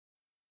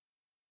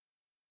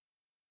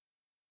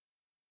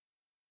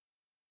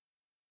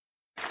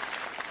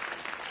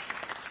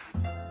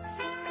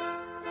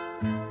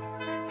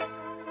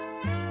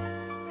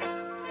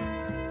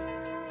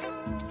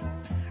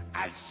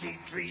see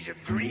trees of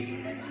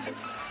green,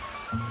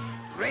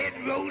 red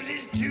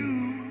roses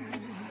too.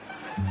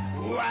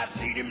 Oh, I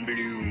see them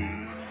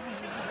bloom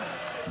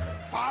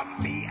for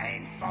me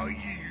and for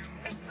you.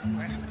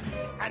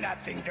 And I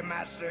think to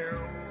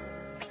myself,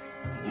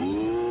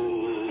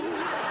 ooh,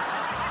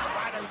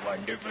 what a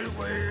wonderful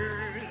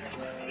world.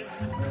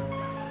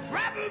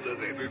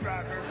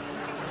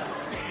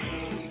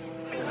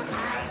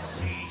 I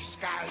see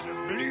skies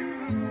of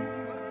blue,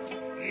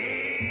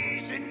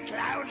 yes, and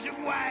clouds of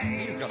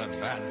white. He's got a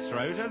bad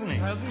throat, hasn't he?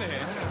 Hasn't he?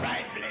 A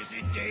bright,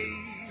 blessed day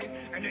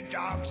and a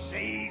dark,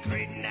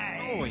 sacred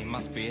night. Oh, he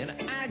must be in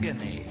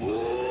agony.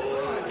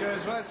 Ooh, It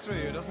goes right through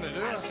you, doesn't it?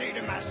 I say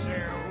to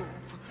myself,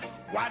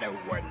 what a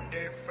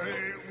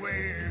wonderful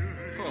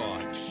world. Poor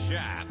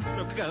chap.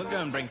 Look, go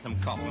and bring some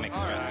cough mixture.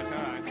 All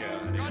right,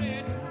 go. Got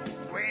it.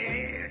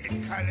 Where the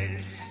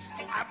colors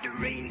of the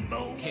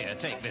rainbow, Here,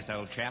 take this,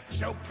 old chap.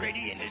 so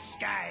pretty in the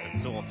sky,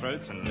 Sore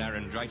throats and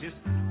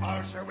laryngitis.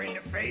 also in the I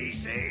think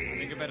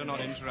faces you better not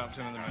interrupt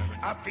him at the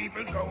moment. of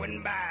people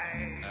going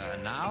by.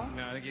 Now?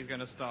 No, I think he's going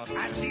to start.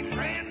 I see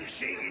friends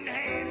shaking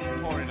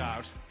hands, Pour it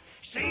out.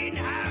 saying,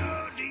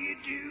 how do you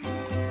do?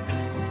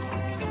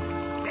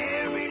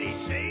 They're really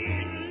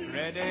saying,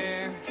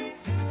 Ready?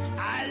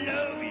 I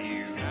love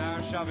you. Now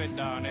shove it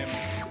down him.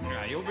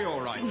 Yeah, you'll be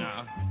all right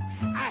now.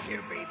 I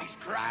hear babies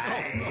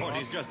cry. Oh, God,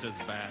 he's just as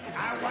bad.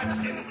 I watch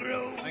them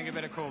grow. I think you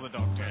better call the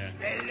doctor.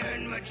 They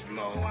learn much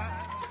more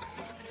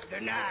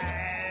than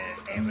I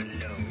ever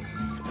know.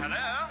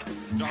 Hello?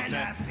 And I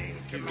Doctor,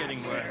 think to he's getting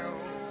worse.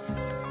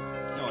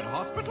 myself, No, at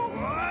hospital?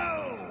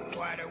 whoa,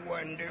 what a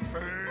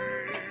wonderful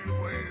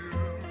world.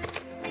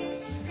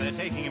 They're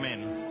taking him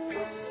in.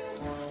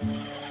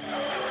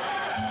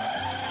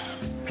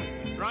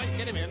 Right,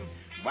 get him in.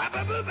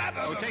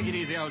 Oh, take it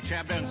easy, old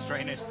chap. Don't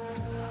strain it.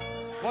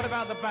 What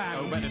about the band?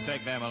 Oh, better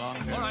take them along.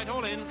 All right,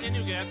 all in. In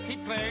you get.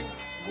 Keep playing.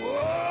 Whoa!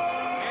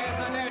 Yes,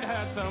 I know it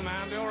hurts, old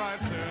man. Be all right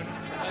soon.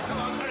 Come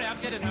on, hurry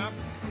up. Get in now.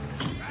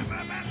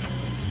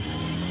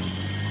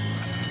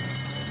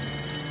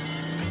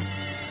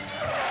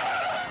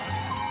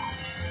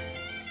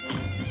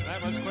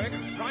 That was quick.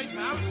 Right,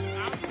 out.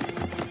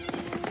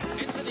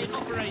 Into the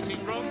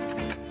operating room.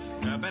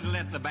 Better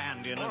let the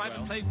band in All right, as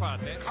well. play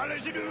quietly.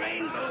 Colors of the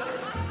rainbow,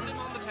 Put him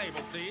on the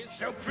table, please.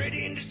 so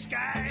pretty in the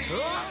sky,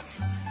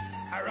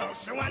 are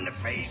also on the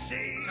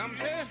faces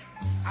Comfy.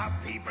 of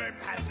people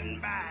passing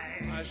by.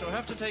 I shall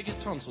have to take his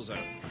tonsils out.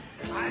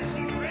 I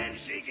see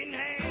friends shaking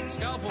hands,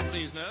 Scalpel,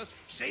 please, nurse.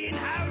 saying,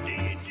 how do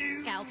you do?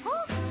 Scalpel?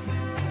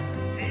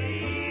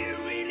 They're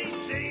really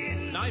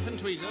saying, Knife and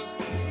tweezers.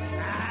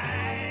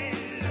 I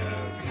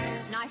love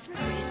you. Knife and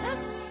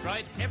tweezers?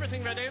 Right,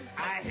 everything ready?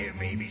 I hear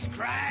babies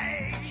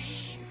cry,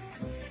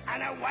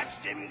 and I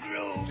watch them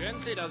grow.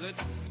 Gently does it.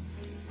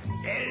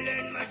 They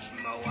learn much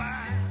more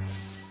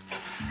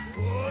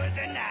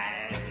than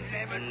I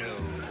ever knew.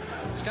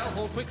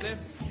 Scalpel, quickly.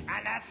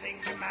 And I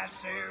think to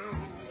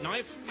myself,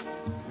 Knife.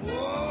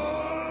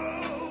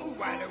 whoa,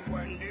 what a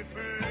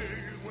wonderful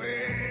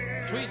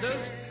world.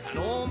 Tweezers. And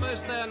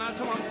almost there now.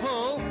 Come on,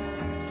 pull.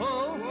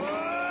 Pull.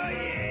 Oh,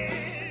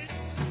 yes,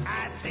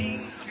 I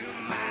think to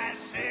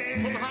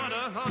myself, Pull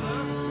harder.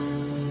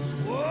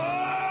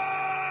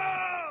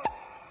 whoa,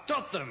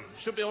 Got them.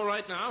 Should be all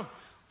right now.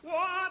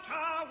 what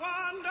a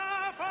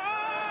wonderful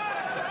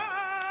world.